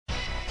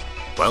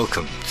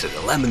Welcome to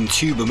the Lemon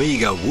Tube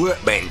Amiga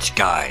Workbench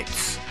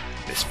Guides.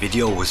 This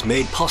video was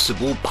made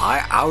possible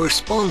by our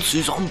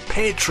sponsors on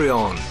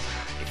Patreon.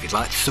 If you'd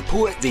like to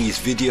support these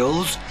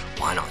videos,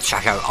 why not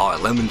check out our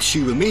Lemon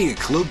Tube Amiga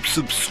Club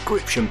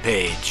subscription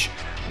page,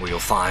 where you'll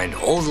find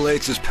all the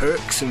latest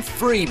perks and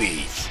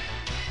freebies.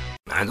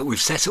 Now that we've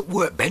set up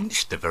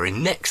Workbench, the very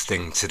next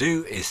thing to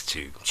do is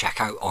to check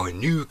out our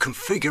new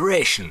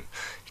configuration.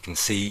 You can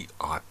see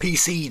our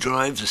PC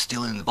drives are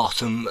still in the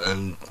bottom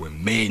and we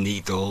may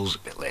need those a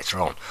bit later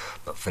on.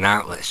 But for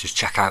now, let's just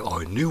check out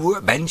our new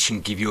Workbench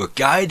and give you a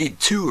guided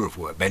tour of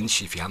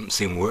Workbench. If you haven't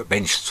seen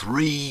Workbench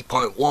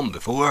 3.1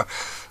 before,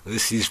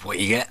 this is what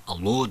you get: a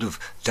load of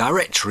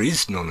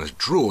directories known as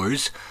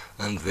drawers,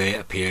 and they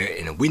appear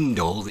in a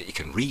window that you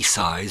can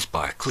resize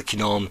by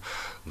clicking on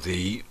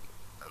the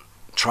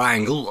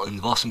triangle in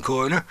the bottom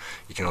corner.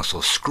 You can also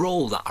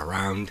scroll that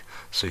around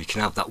so you can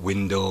have that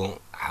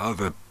window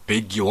however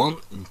big you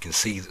want. You can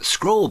see that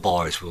scroll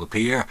bars will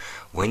appear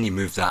when you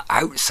move that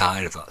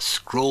outside of that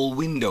scroll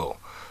window.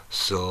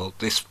 So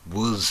this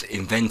was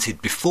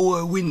invented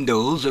before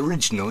Windows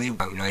originally,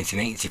 about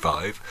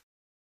 1985.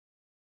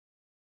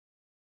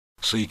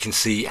 So you can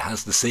see it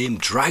has the same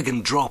drag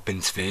and drop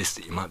interface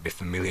that you might be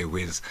familiar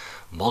with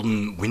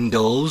modern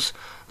Windows,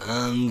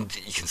 and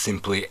you can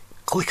simply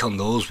click on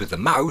those with the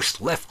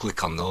mouse, left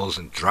click on those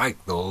and drag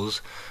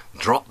those,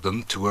 drop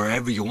them to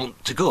wherever you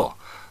want to go.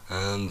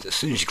 And as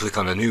soon as you click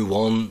on a new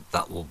one,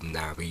 that will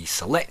now be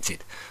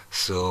selected.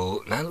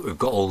 So now that we've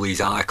got all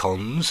these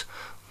icons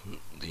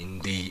in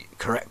the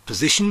correct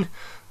position,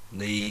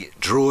 the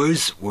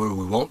drawers where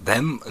we want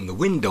them and the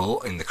window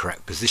in the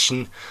correct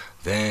position,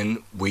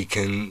 then we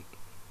can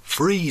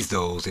freeze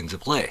those into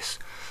place.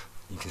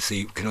 You can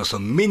see we can also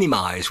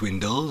minimize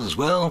windows as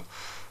well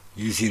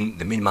using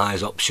the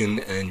minimize option,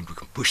 and we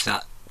can push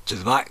that to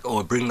the back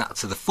or bring that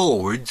to the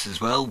forwards as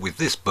well with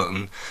this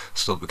button,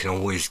 so that we can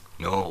always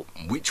know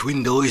which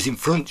window is in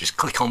front. Just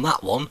click on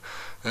that one,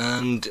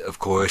 and of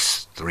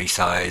course the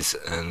resize,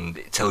 and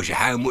it tells you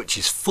how much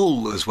is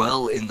full as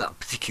well in that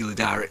particular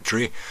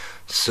directory.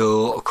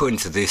 So according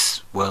to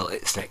this, well,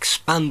 it's an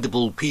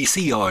expandable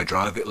PC hard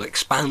drive, it'll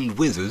expand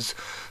with us.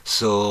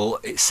 So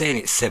it's saying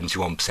it's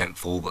 71%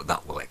 full, but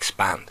that will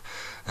expand.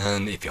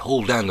 And if you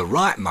hold down the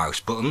right mouse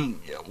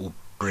button, it will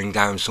bring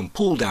down some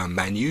pull down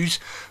menus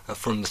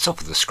from the top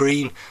of the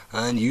screen,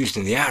 and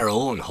using the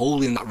arrow and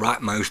holding that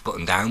right mouse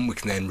button down, we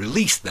can then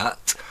release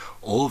that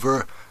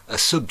over a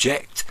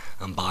subject,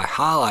 and by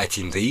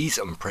highlighting these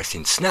and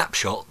pressing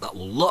snapshot, that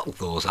will lock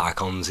those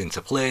icons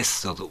into place,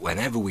 so that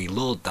whenever we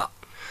load that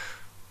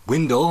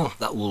window,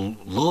 that will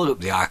load up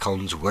the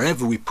icons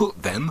wherever we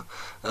put them,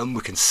 and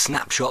we can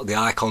snapshot the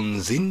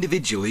icons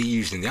individually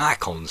using the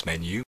icons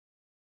menu,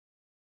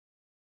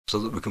 so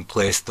that we can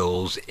place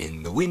those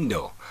in the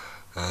window.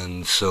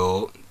 And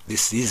so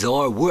this is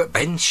our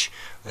Workbench,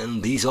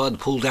 and these are the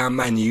pull down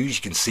menus.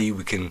 You can see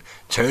we can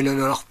turn on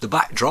and off the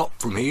backdrop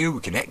from here.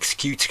 We can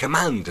execute a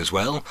command as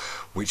well,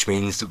 which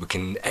means that we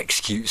can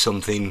execute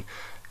something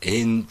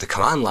in the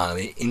command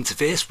line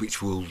interface,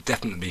 which we'll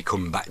definitely be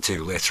coming back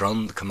to later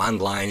on. The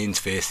command line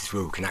interface is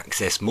where we can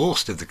access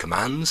most of the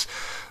commands,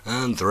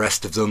 and the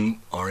rest of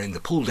them are in the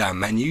pull down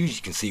menus.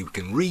 You can see we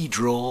can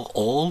redraw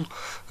all,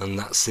 and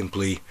that's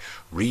simply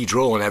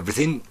redrawing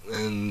everything,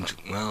 and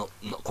well,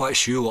 not quite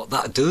sure what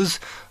that does.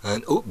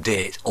 And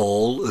update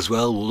all as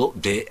well will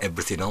update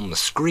everything on the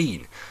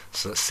screen.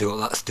 So let's see what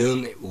that's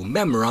done. It will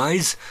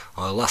memorize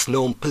our last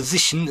known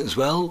position as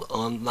well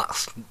on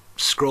that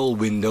scroll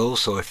window.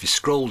 So if you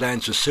scroll down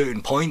to a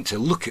certain point to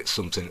look at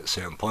something at a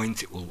certain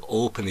point, it will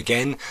open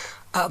again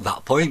at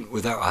that point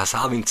without us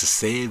having to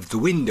save the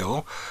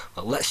window.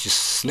 But let's just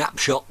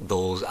snapshot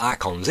those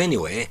icons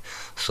anyway,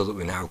 so that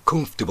we're now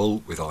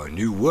comfortable with our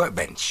new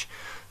Workbench.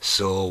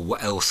 So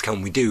what else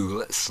can we do?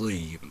 Let's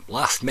see.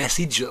 Last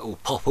message that will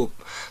pop up,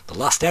 the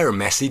last error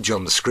message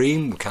on the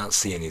screen. We can't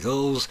see any of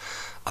those.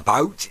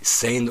 About, it's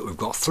saying that we've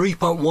got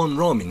 3.1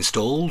 ROM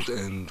installed,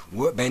 and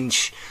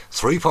Workbench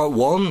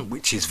 3.1,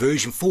 which is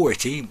version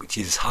 40, which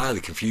is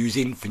highly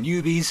confusing for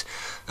newbies.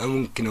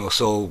 And we can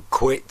also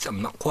quit.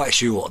 I'm not quite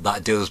sure what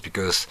that does,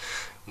 because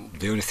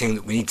the only thing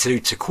that we need to do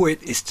to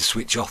quit is to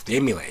switch off the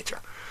emulator.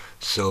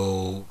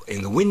 So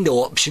in the window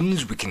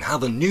options, we can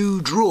have a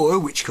new drawer,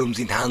 which comes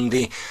in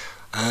handy,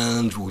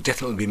 and we'll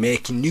definitely be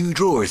making new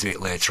drawers a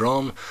bit later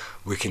on.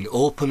 We can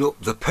open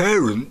up the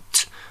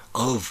parent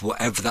of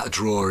whatever that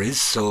drawer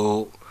is.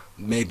 So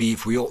maybe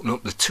if we open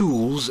up the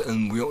tools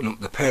and we open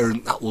up the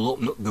parent, that will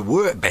open up the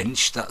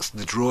Workbench. That's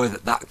the drawer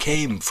that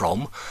came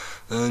from.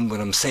 And when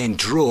I'm saying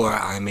drawer,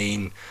 I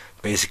mean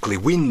basically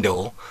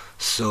window.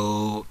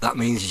 So that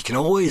means you can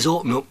always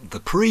open up the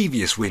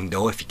previous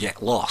window if you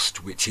get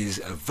lost, which is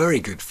a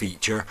very good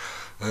feature,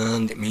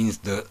 and it means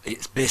that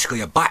it's basically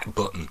a back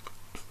button.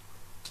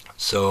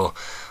 So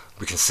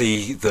we can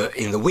see that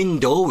in the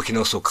window we can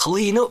also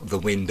clean up the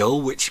window,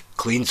 which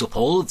cleans up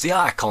all of the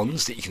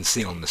icons that you can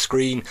see on the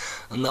screen,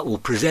 and that will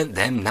present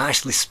them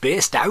nicely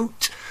spaced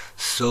out,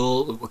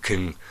 so that we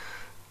can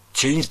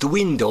change the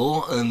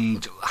window,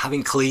 and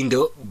having cleaned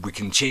up we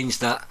can change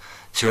that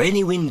to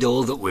any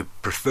window that we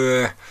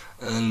prefer,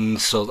 and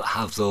so that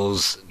have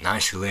those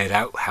nicely laid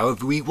out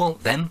however we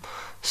want them.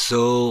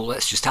 So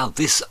let's just have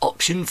this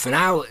option for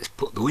now. Let's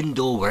put the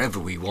window wherever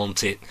we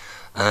want it,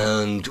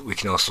 and we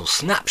can also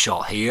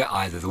snapshot here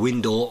either the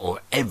window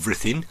or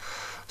everything.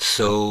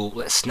 So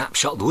let's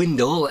snapshot the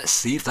window, let's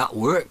see if that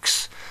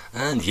works.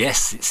 And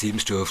yes, it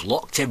seems to have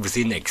locked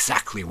everything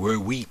exactly where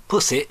we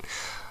put it,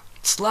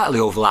 slightly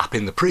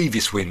overlapping the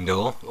previous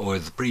window or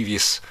the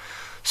previous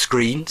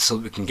screen, so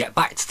that we can get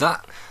back to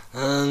that.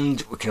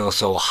 And we can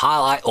also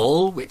highlight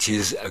all, which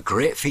is a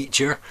great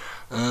feature.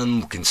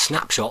 We can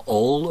snapshot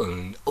all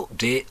and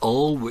update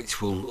all,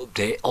 which will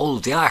update all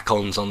of the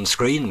icons on the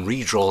screen and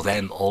redraw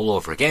them all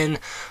over again.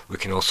 We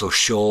can also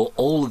show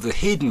all of the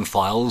hidden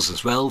files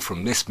as well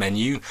from this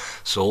menu,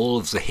 so all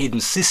of the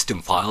hidden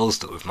system files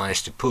that we've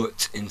managed to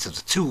put into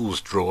the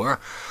tools drawer,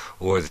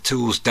 or the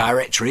tools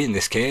directory in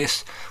this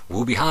case,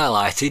 will be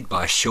highlighted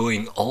by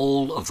showing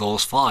all of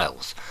those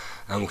files.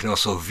 And we can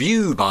also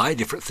view by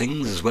different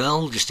things as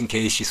well, just in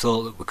case you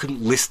thought that we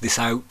couldn't list this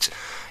out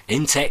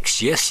in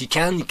text. Yes, you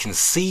can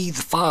see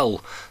the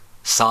file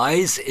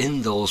size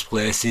in those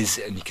places,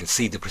 and you can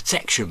see the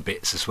protection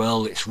bits as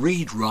well. It's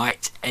read,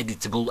 write,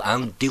 editable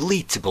and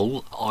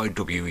deletable,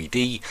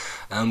 RWED,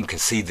 and we can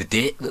see the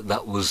date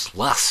that was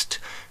last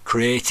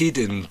created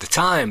and the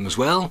time as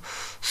well.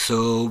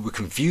 So we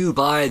can view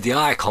by the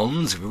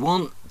icons if we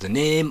want, the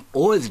name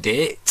or the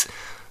date.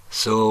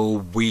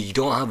 So we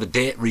don't have a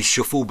date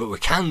reshuffle, but we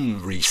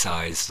can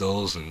resize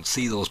those and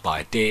see those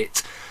by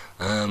date.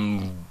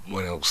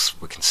 What else?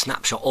 We can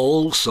snapshot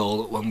all,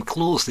 so that when we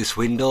close this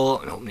window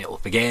and open it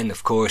up again,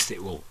 of course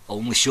it will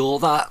only show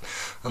that,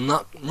 and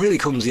that really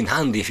comes in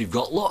handy if you've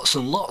got lots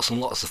and lots and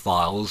lots of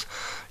files.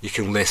 You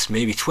can list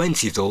maybe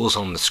 20 of those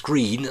on the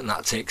screen, and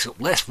that takes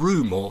up less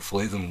room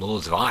hopefully than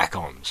loads of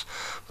icons.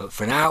 But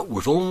for now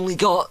we've only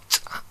got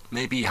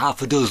maybe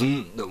half a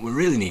dozen that we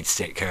really need to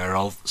take care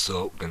of,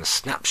 so we're going to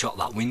snapshot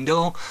that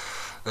window,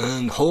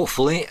 and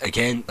hopefully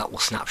again that will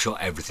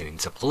snapshot everything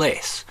into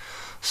place.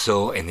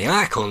 So in the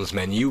icons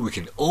menu we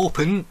can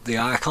open the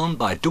icon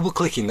by double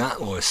clicking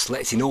that or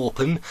selecting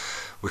open.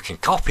 We can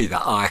copy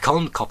that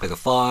icon, copy the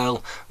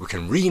file, we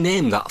can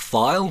rename that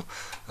file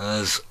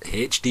as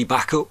HD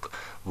backup.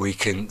 We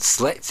can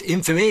select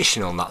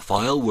information on that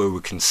file where we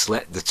can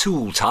select the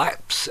tool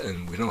types,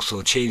 and we can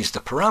also change the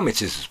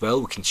parameters as well.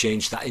 We can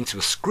change that into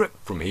a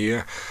script from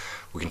here.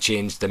 We can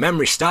change the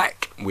memory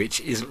stack, which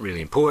isn't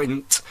really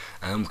important,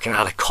 and we can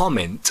add a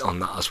comment on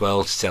that as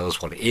well to tell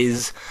us what it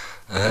is.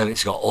 And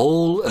it's got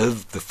all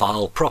of the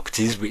file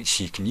properties which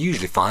you can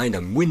usually find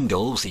on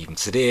Windows even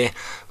today.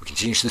 We can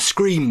change the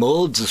screen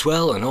modes as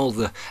well, and all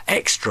the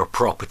extra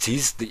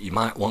properties that you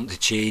might want to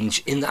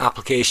change in the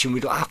application.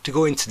 We don't have to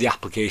go into the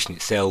application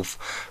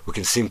itself, we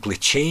can simply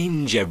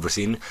change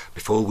everything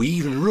before we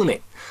even run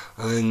it.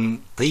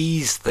 And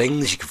these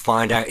things you can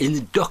find out in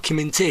the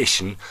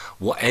documentation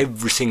what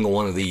every single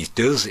one of these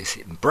does. It's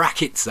in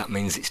brackets, that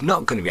means it's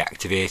not going to be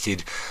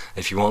activated.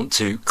 If you want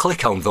to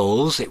click on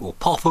those, it will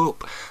pop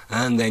up,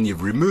 and then you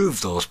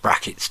remove those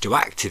brackets to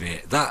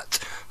activate that,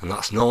 and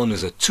that's known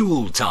as a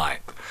tool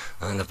type.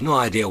 And I've no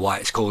idea why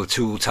it's called a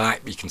tool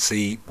type. You can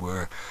see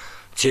we're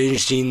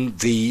changing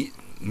the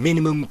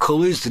minimum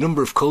colours, the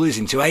number of colours,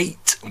 into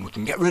 8, and we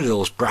can get rid of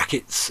those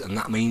brackets, and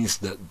that means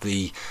that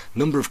the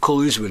number of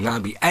colours will now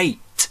be 8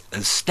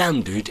 as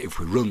standard if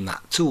we run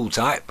that tool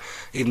type,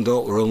 even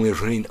though we're only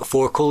running a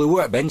 4-colour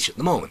workbench at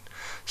the moment.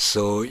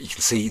 So you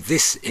can see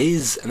this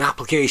is an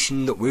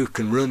application that we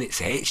can run. It's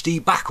a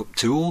HD backup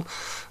tool,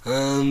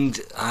 and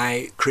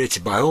I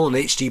created my own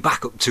HD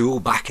backup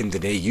tool back in the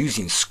day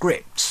using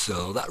scripts,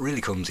 so that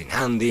really comes in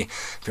handy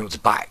if you want to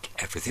back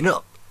everything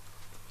up.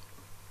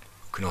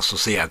 You can also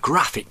see a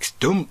graphics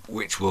dump,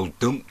 which will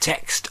dump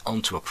text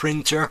onto a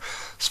printer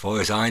as far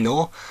as I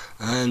know,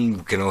 and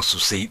we can also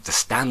see the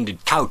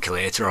standard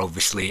calculator.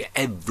 Obviously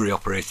every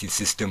operating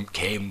system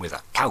came with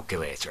a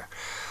calculator,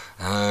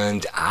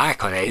 and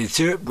icon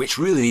editor, which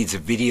really needs a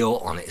video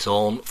on its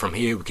own. From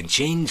here we can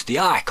change the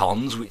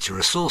icons which are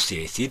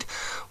associated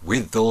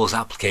with those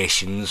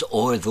applications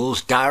or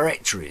those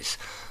directories.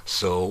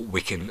 So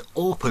we can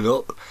open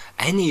up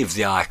any of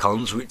the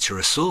icons which are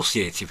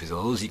associated with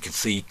those. You can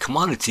see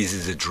commodities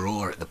is a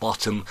drawer at the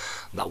bottom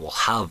that will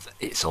have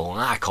its own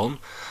icon.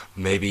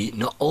 Maybe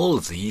not all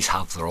of these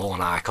have their own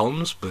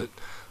icons, but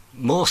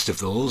most of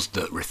those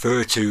that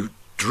refer to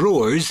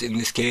drawers in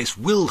this case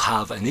will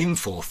have an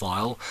info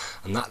file,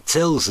 and that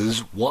tells us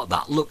what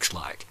that looks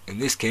like. In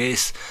this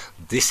case,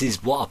 this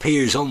is what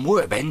appears on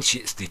Workbench.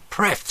 It's the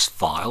prefs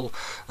file,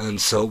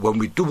 and so when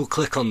we double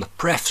click on the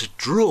prefs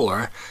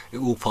drawer, it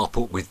will pop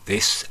up with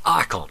this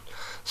icon.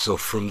 So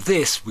from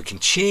this we can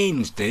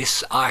change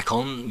this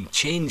icon and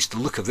change the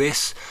look of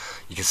this.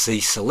 You can see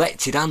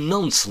selected and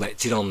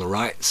non-selected on the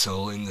right.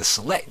 So in the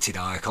selected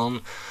icon,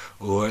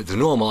 or the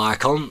normal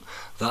icon,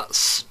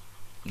 that's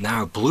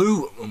now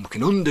blue, and we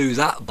can undo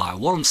that by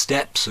one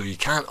step, so you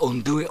can't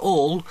undo it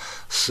all.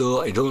 So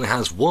it only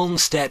has one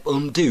step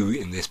undo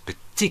in this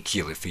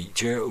particular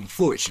feature,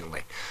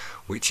 unfortunately.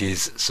 which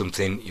is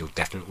something you'll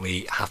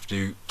definitely have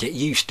to get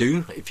used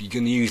to if you're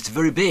going to use the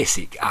very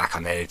basic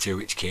icon editor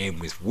which came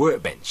with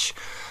Workbench.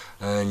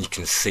 And you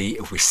can see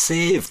if we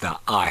save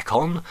that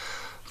icon,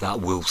 that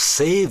will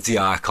save the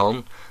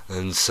icon,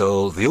 and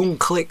so the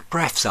unclick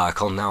prefs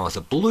icon now has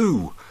a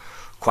blue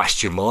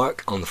question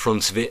mark on the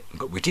front of it,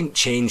 but we didn't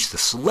change the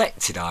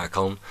selected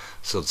icon,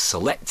 so the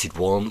selected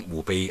one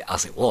will be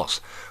as it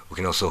was. We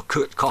can also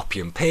cut, copy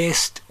and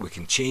paste. We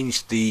can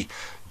change the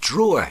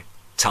drawer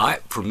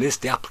type from this,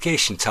 the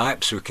application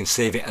type, so we can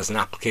save it as an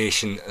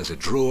application, as a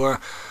drawer,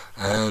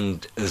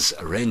 and as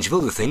a range of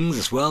other things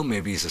as well,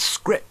 maybe as a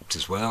script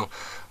as well.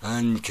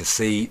 And you can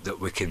see that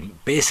we can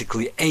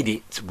basically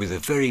edit with a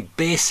very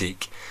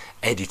basic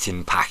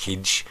editing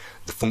package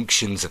the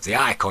functions of the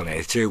icon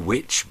editor,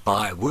 which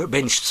by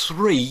Workbench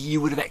 3 you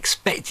would have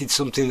expected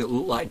something that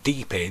looked like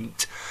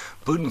dpaint,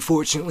 but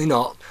unfortunately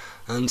not.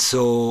 And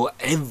so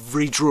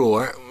every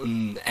drawer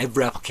and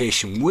every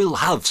application will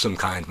have some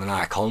kind of an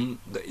icon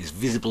that is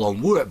visible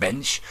on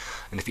Workbench,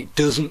 and if it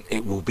doesn't,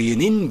 it will be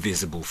an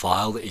invisible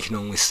file that you can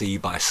only see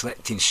by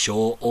selecting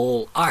show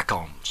all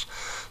icons.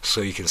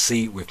 So you can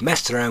see we've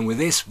messed around with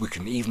this. We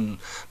can even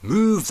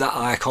move that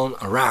icon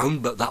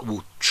around, but that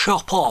will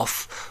chop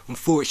off,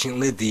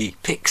 unfortunately, the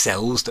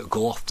pixels that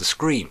go off the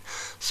screen.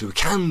 So we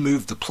can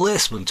move the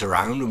placement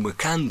around, and we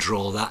can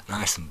draw that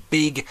nice and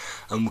big,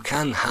 and we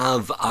can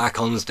have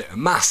icons that are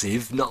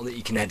massive, not that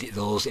you can edit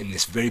those in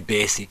this very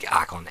basic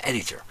icon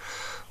editor.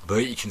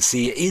 But you can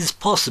see it is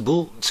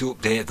possible to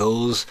update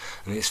those,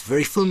 and it's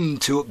very fun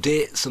to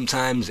update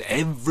sometimes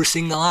every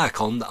single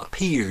icon that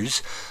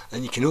appears,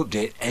 and you can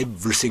update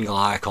every single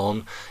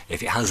icon.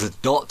 If it has a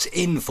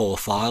 .info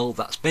file,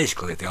 that's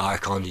basically the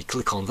icon. You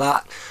click on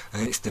that,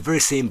 and it's the very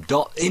same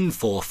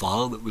 .info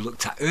file that we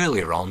looked at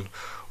earlier on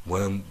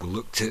when we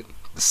looked at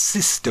the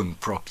system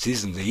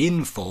properties and the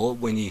info.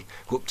 When you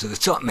go up to the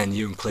top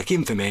menu and click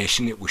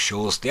information, it will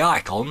show us the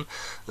icon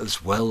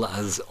as well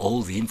as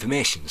all the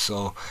information.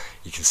 So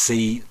you can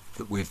see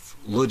that we've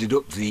loaded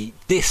up the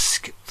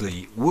disk,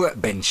 the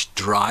Workbench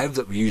drive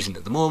that we're using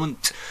at the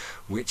moment,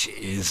 which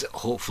is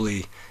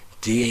hopefully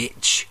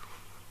DH1,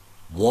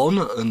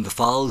 and the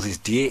files is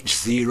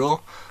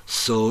DH0.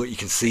 So you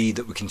can see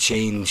that we can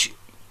change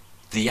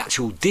the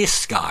actual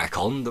disk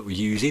icon that we're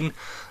using,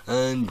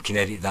 and we can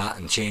edit that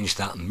and change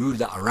that and move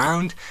that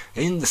around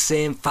in the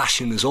same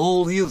fashion as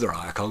all the other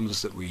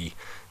icons that we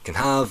can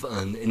have.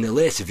 And in a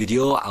later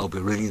video I'll be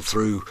running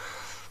through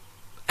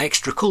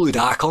extra coloured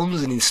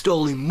icons and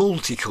installing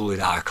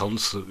multicoloured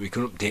icons so that we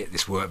can update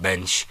this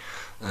Workbench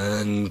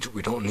and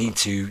we don't need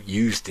to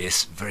use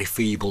this very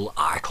feeble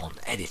icon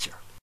editor.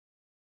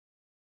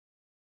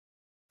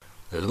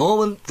 At the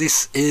moment,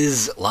 this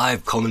is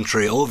live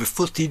commentary over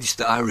footage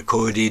that I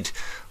recorded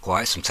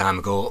quite some time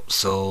ago.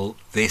 So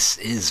this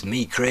is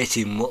me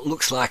creating what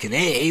looks like an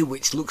A,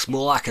 which looks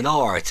more like an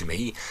R to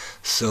me.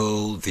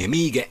 So the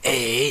Amiga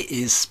A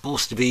is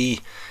supposed to be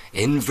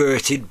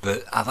inverted,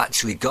 but I've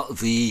actually got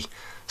the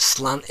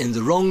slant in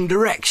the wrong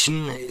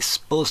direction. It's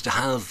supposed to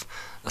have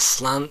a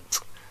slant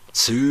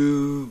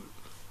to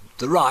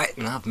the right,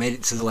 and I've made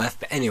it to the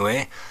left. But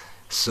anyway,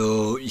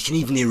 so you can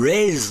even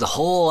erase the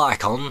whole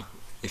icon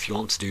if you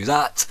want to do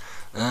that,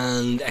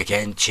 and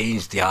again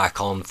change the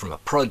icon from a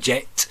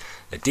project,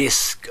 a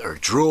disk or a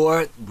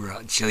drawer. We're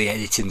actually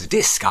editing the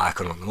disk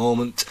icon at the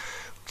moment.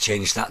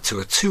 Change that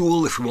to a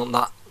tool if we want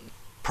that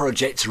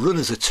project to run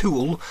as a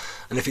tool,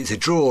 and if it's a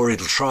drawer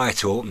it'll try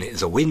to open it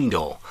as a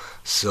window.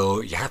 So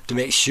you have to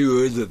make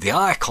sure that the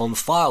icon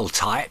file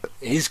type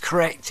is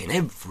correct in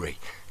every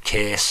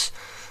case.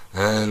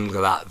 And look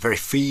at that very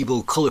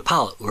feeble colour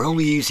palette. We're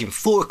only using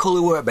 4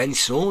 colour Workbench,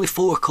 so only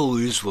 4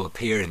 colours will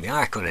appear in the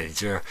icon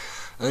editor,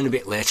 and a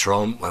bit later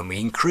on when we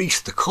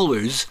increase the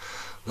colours,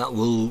 that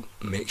will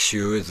make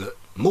sure that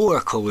more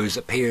colours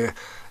appear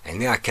in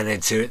the icon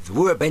editor. The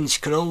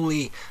Workbench can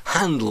only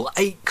handle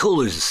 8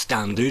 colours as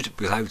standard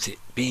without it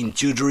being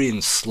juddery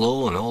and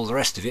slow and all the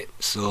rest of it.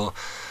 So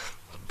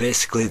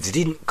basically they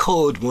didn't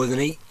code more than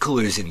 8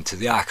 colours into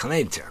the icon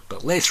editor,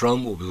 but later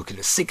on we'll be looking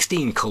at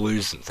 16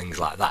 colours and things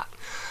like that.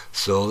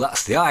 So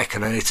that's the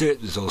icon editor.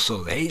 There's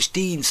also the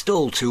HD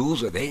install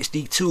tools, or the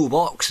HD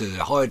toolbox, or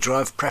the hard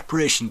drive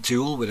preparation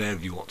tool,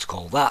 whatever you want to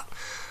call that,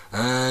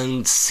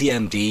 and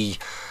CMD.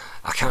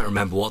 I can't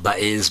remember what that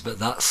is, but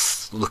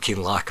that's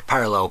looking like a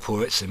parallel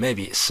port, so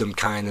maybe it's some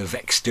kind of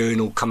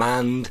external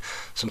command,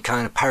 some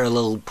kind of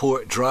parallel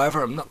port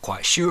driver. I'm not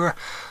quite sure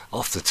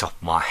off the top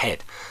of my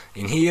head.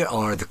 In here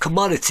are the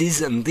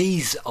commodities, and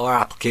these are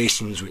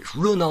applications which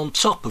run on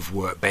top of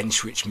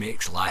Workbench, which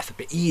makes life a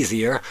bit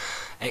easier.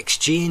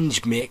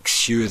 Exchange makes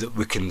sure that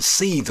we can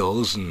see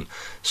those and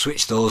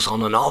switch those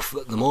on and off.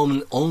 At the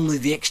moment only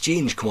the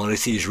Exchange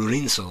commodity is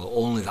running, so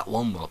only that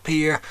one will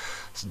appear.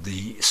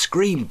 The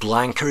screen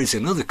blanker is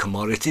another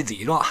commodity that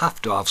you don't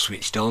have to have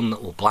switched on,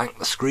 that will blank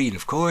the screen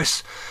of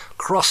course.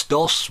 Cross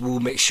DOS will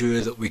make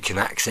sure that we can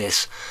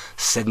access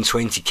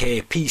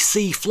 720k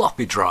PC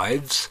floppy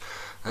drives,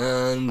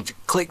 and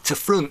click to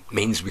front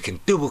means we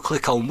can double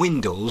click on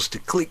windows to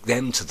click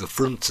them to the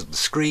front of the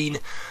screen,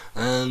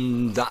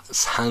 and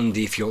that's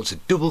handy if you want to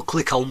double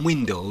click on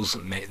windows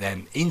and make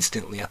them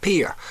instantly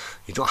appear.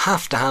 You don't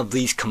have to have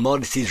these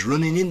commodities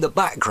running in the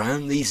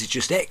background. These are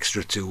just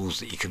extra tools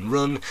that you can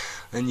run,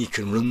 and you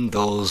can run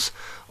those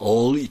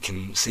all. You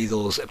can see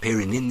those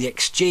appearing in the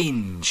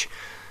exchange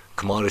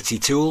commodity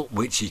tool,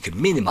 which you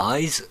can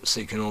minimize, so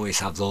you can always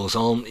have those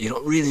on. You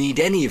don't really need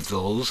any of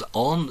those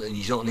on, and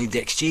you don't need the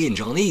exchange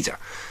on either.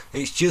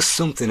 It's just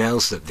something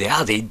else that they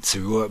added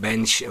to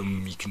Workbench,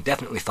 and you can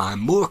definitely find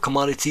more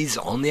commodities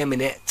on the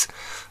Eminet,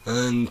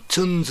 and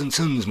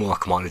tons more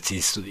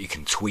commodities, so that you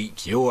can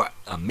tweak your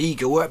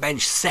Amiga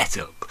Workbench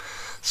setup.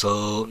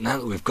 So now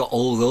that we've got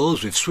all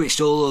those, we've switched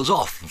all those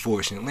off,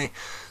 unfortunately.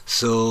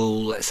 So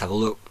let's have a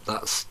look.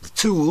 That's the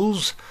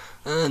tools.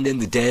 And in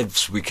the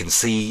devs we can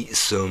see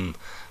some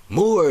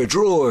more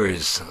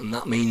drawers, and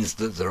that means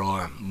that there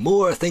are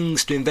more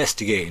things to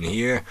investigate in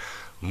here,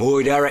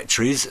 more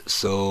directories.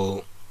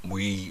 So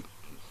we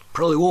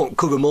probably won't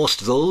cover most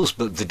of those,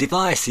 but the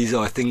devices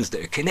are things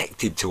that are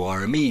connected to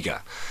our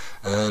Amiga,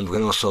 and we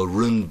can also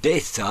run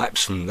data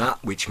types from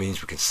that, which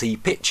means we can see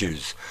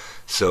pictures.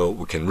 So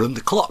we can run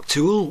the clock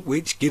tool,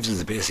 which gives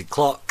us a basic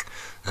clock,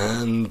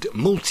 and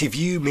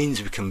multi-view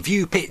means we can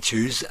view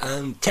pictures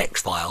and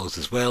text files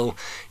as well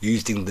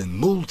using the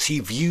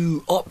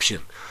multi-view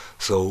option.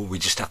 So we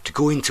just have to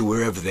go into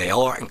wherever they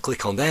are and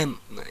click on them,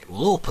 and it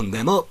will open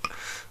them up,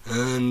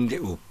 and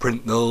it will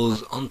print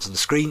those onto the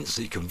screen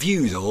so you can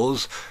view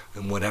those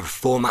in whatever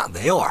format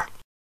they are.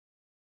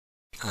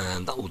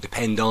 And that will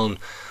depend on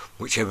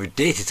whichever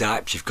data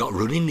types you've got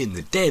running in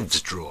the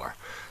devs drawer.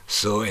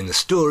 So in the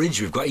storage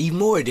we've got even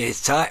more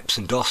data types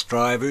and DOS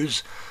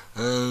drivers,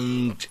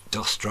 and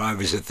DOS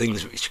drivers are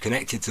things which are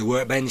connected to the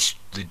Workbench.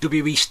 The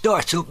WE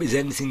startup is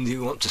anything that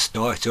you want to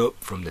start up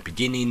from the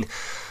beginning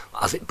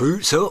as it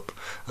boots up.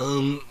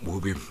 We'll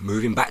be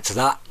moving back to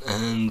that,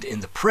 and in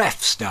the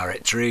prefs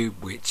directory,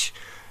 which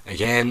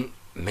again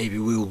maybe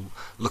we'll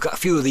look at a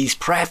few of these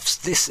prefs.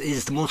 This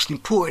is the most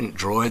important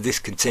drawer. This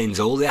contains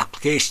all the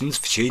applications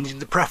for changing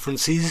the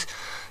preferences.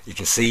 You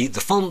can see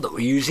the font that we're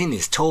using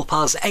is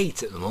Topaz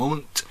 8 at the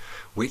moment,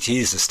 which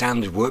is the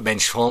standard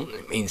Workbench font.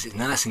 It means it's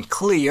nice and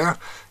clear.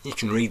 You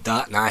can read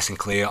that nice and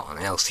clear on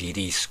an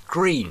LCD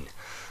screen.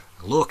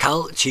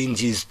 Local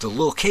changes the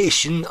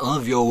location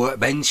of your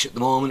Workbench. At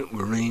the moment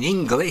we're running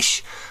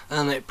English,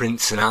 and it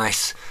prints a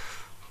nice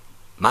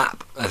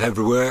map of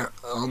everywhere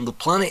on the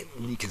planet.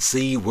 You can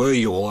see where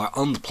you are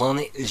on the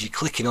planet as you're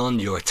clicking on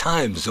your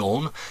time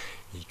zone.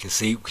 You can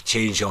see we can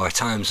change our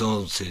time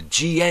zone to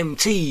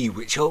GMT,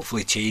 which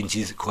hopefully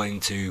changes according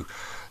to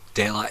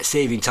daylight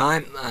saving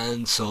time.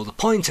 And so the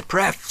pointer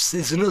prefs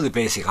is another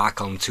basic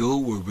icon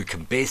tool where we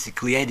can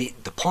basically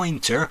edit the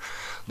pointer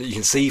that you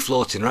can see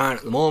floating around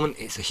at the moment.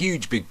 It's a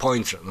huge big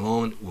pointer at the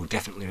moment. We'll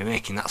definitely be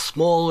making that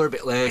smaller a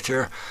bit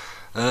later.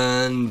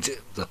 And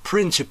the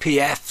printer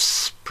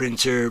PFs,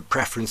 printer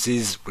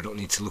preferences, we don't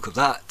need to look at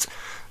that.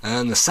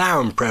 And the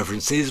sound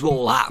preferences, what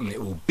will happen,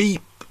 it will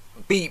beep,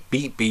 beep,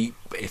 beep, beep.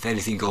 If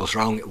anything goes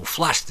wrong, it will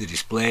flash the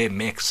display and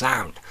make a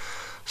sound.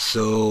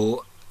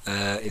 So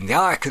in the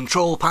eye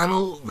control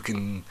panel we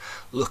can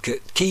look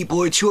at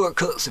keyboard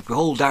shortcuts. If we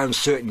hold down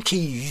certain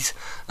keys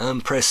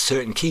and press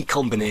certain key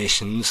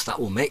combinations, that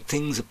will make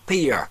things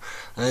appear.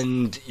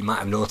 And you might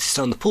have noticed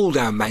on the pull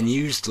down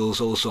menus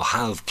those also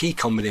have key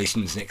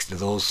combinations next to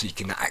those, so you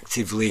can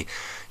actively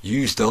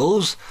use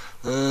those.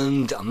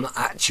 And I'm not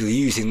actually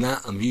using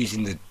that, I'm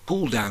using the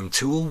pull down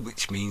tool,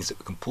 which means that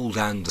we can pull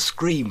down the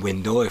screen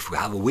window if we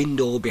have a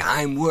window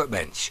behind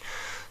Workbench.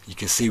 You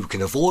can see we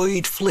can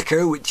avoid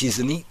flicker, which is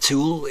a neat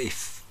tool.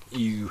 If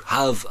you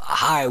have a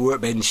high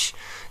Workbench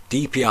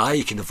DPI,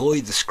 you can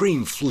avoid the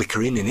screen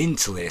flickering in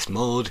interlace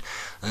mode.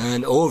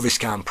 And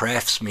overscan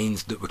prefs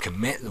means that we can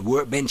make the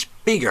Workbench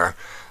bigger,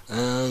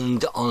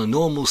 and on a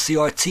normal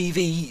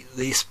CRTV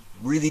this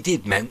really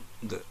did mean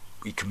that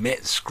we can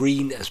make the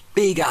screen as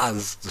big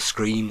as the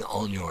screen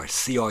on your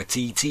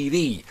CRT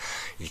TV.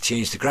 You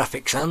change the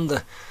graphics and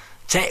the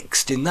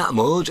text in that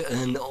mode,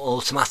 and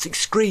automatic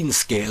screen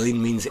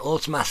scaling means it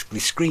automatically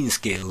screen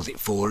scales it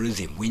for us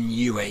in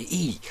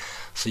WinUAE.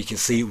 So you can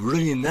see we're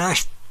running a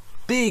nice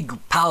big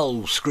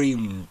PAL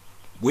screen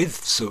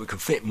width so we can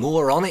fit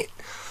more on it.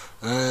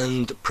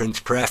 And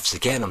print prefs,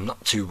 again I'm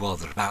not too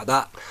bothered about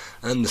that.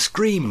 And the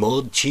screen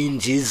mode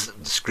changes.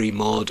 The screen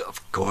mode,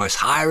 of course,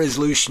 high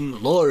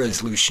resolution, low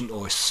resolution,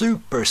 or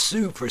super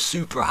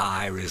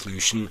high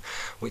resolution,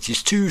 which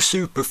is too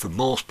super for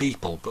most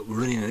people, but we're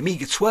running an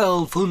Amiga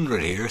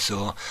 1200 here,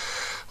 so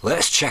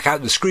let's check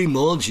out the screen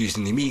modes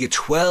using the Amiga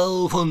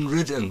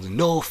 1200. And the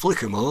no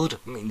flicker mode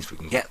means we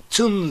can get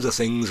tons of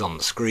things on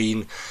the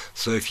screen.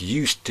 So if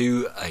you're used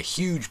to a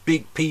huge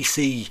big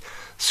PC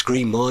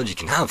screen mode, you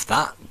can have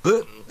that,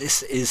 but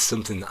this is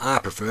something that I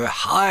prefer,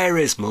 high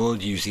res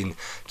mode, using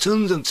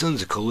tons and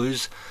tons of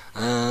colours.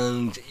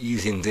 And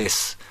using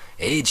this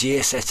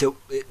AGA setup,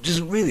 it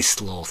doesn't really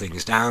slow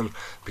things down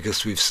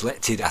because we've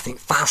selected, I think,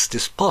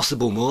 fastest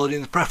possible mode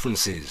in the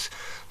preferences.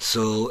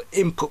 So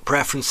input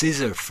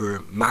preferences are for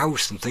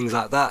mouse and things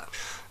like that,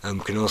 and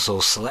we can also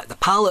select the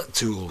palette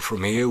tool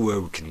from here where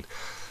we can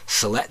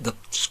select the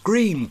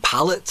screen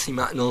palette, you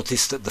might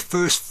notice that the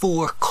first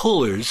 4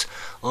 colours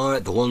are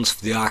the ones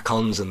for the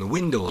icons and the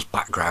Windows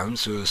background.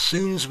 So as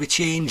soon as we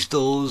change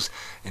those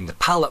in the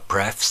palette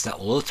prefs, that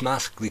will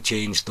automatically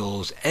change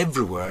those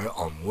everywhere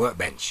on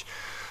Workbench.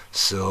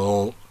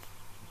 So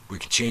we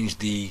can change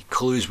the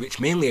colours which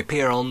mainly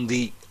appear on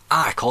the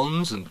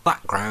icons and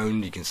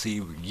background. You can see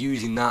we're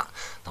using that.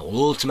 That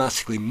will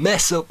automatically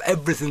mess up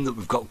everything that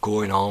we've got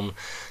going on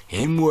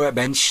in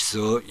Workbench,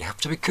 so you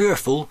have to be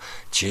careful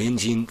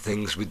changing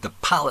things with the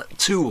palette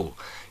tool.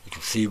 You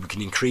can see we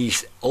can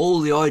increase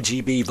all the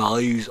RGB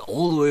values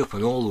all the way up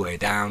and all the way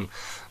down,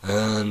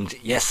 and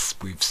yes,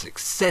 we've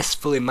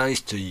successfully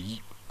managed to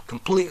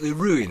completely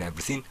ruin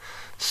everything.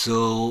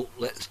 So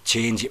let's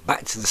change it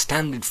back to the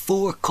standard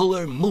 4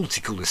 colour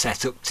multicolour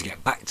setup to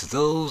get back to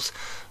those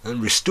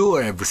and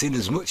restore everything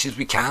as much as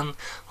we can.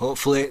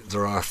 Hopefully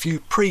there are a few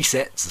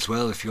presets as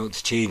well if you want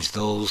to change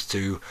those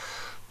to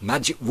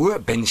Magic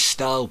Workbench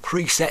style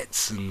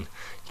presets, and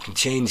you can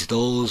change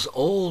those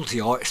all to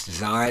your heart's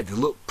desire. They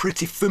look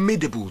pretty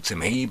formidable to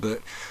me,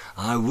 but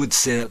I would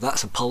say that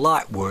that's a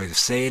polite word of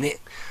saying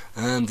it,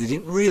 and they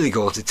didn't really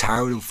go to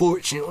town.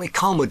 Unfortunately,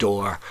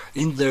 Commodore,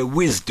 in their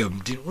wisdom,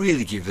 didn't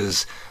really give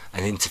us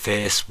an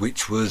interface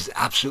which was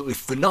absolutely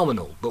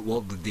phenomenal. But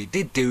what they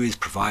did do is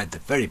provide the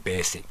very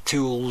basic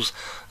tools,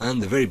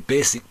 and the very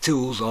basic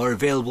tools are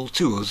available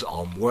to us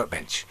on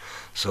Workbench.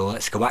 So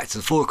let's go back to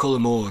the 4 colour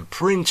mode.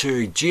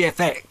 Printer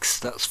GFX,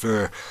 that's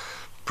for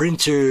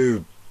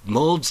printer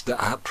modes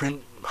that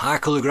print high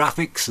colour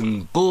graphics,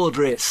 and baud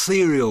rate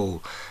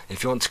serial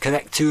if you want to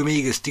connect 2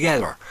 Amigas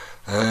together.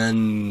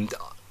 And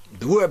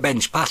the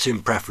Workbench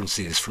pattern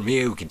preferences, from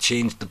here we can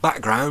change the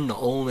background, not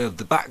only of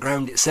the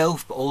background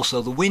itself but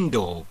also the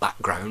window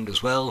background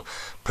as well,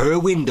 per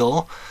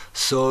window.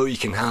 So you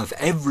can have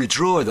every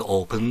drawer that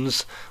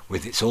opens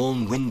with its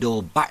own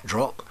window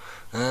backdrop,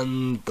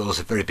 and those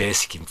are very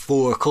basic in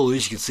 4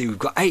 colours. You can see we've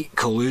got 8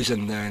 colours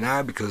in there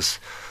now because,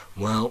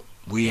 well,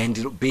 we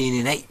ended up being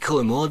in 8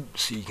 colour mode.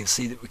 So you can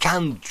see that we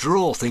can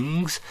draw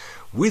things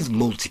with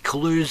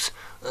multicolours,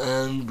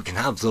 and we can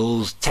have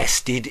those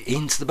tested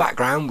into the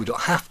background. We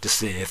don't have to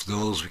save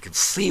those, we can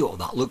see what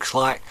that looks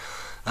like.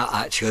 That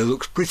actually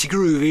looks pretty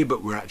groovy,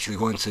 but we're actually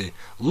going to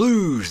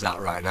lose that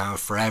right now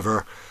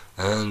forever,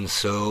 and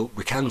so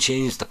we can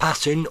change the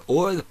pattern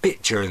or the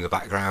picture in the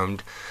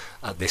background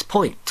at this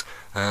point,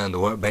 and the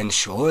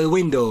Workbench or the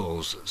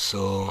windows,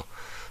 so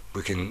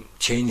we can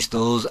change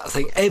those. I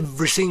think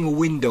every single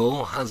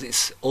window has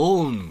its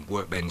own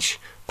Workbench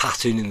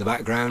pattern in the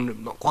background.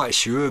 I'm not quite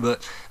sure,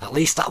 but at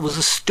least that was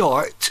a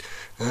start,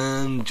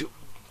 and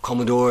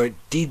Commodore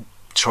did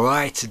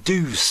try to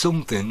do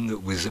something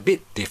that was a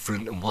bit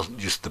different and wasn't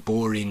just the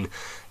boring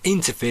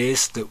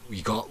interface that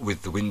we got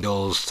with the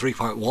Windows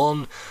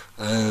 3.1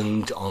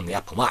 and on the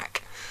Apple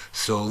Mac.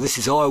 So this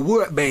is our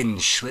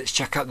Workbench. Let's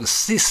check out the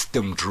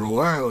system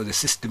drawer or the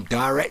system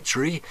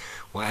directory,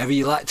 whatever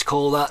you like to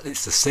call that.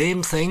 It's the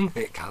same thing.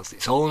 It has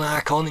its own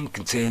icon and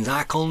contains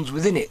icons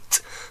within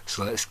it.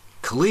 So let's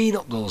clean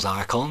up those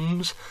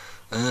icons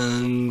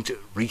and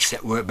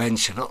reset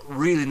Workbench. I don't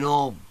really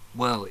know,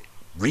 well, it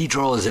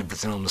redraws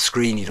everything on the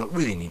screen. You don't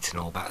really need to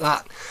know about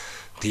that.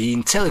 The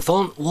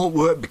IntelliFont won't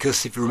work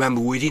because, if you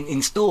remember, we didn't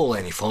install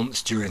any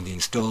fonts during the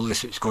installer,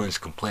 so it's going to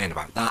complain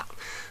about that.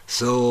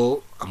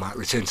 So I might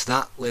return to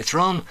that later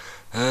on.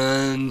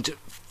 And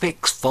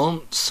fix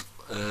fonts,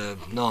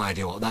 no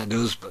idea what that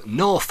does, but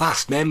no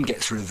fast mem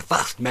gets rid of the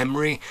fast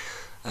memory.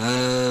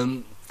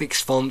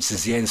 Fixed fonts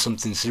is again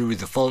something to do with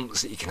the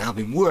fonts that you can have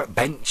in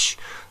Workbench,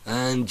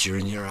 and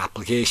during your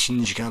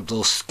applications you can have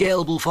those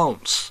scalable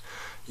fonts.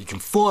 You can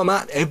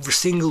format every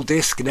single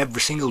disk and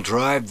every single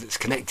drive that's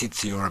connected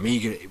to your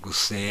Amiga. It will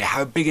say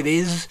how big it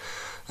is,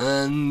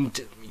 and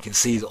you can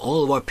see that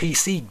all of our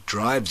PC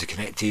drives are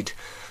connected.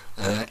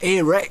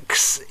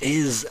 AREX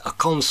is a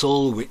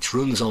console which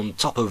runs on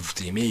top of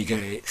the Amiga.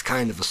 It's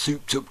kind of a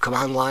souped up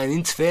command line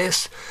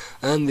interface,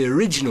 and the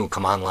original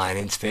command line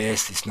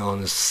interface is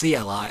known as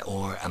CLI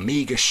or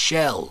Amiga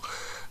Shell,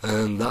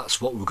 and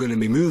that's what we're going to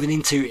be moving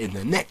into in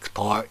the next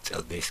part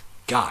of this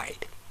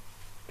guide.